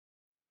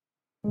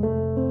You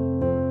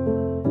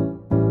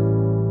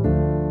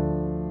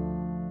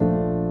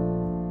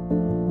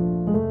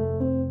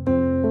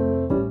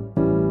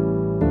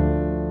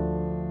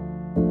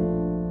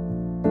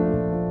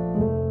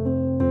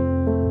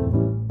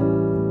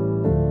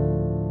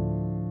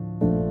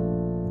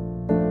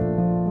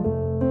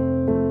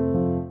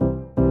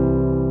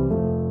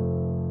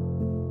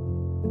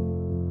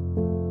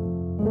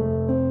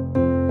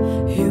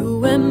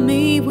and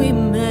me, we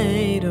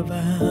made a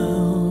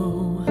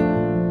vow,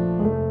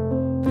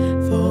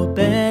 for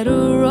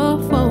better or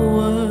for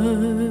worse.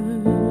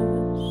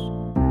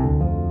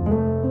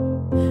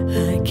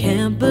 I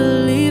can't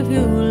believe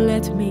you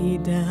let me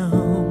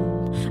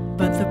down,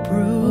 but the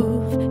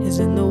proof is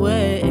in the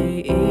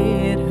way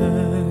it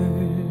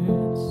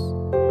hurts.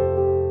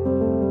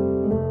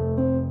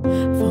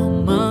 For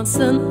months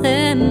and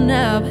then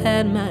I've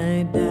had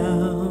my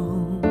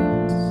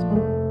doubts,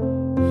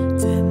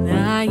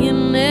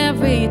 denying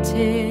every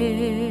tear.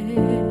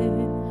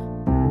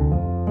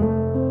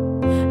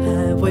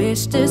 I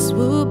wish this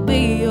would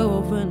be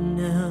over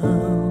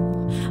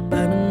now,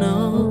 but I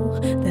know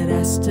that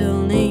I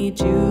still need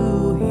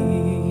you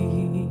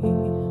here.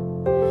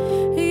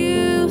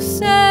 You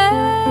say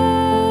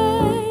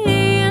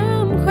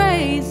I'm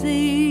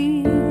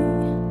crazy,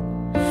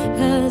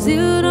 'cause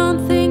you don't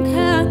think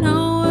I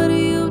know what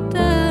you've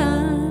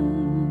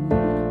done.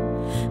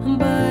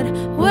 But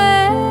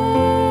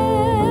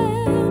when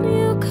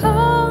you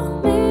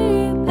call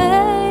me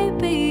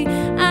baby,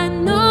 I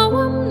know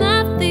I'm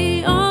not the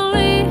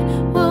only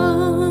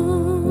one.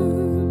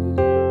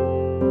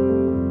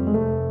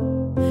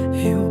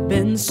 You've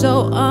been so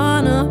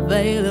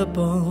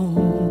unavailable.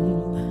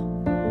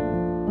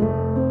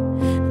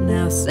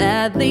 Now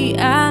sadly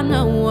I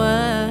know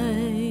why.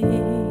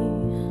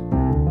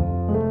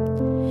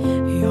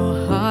 Your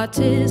heart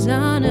is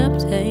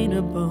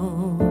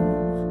unobtainable,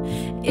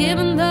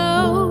 even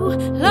though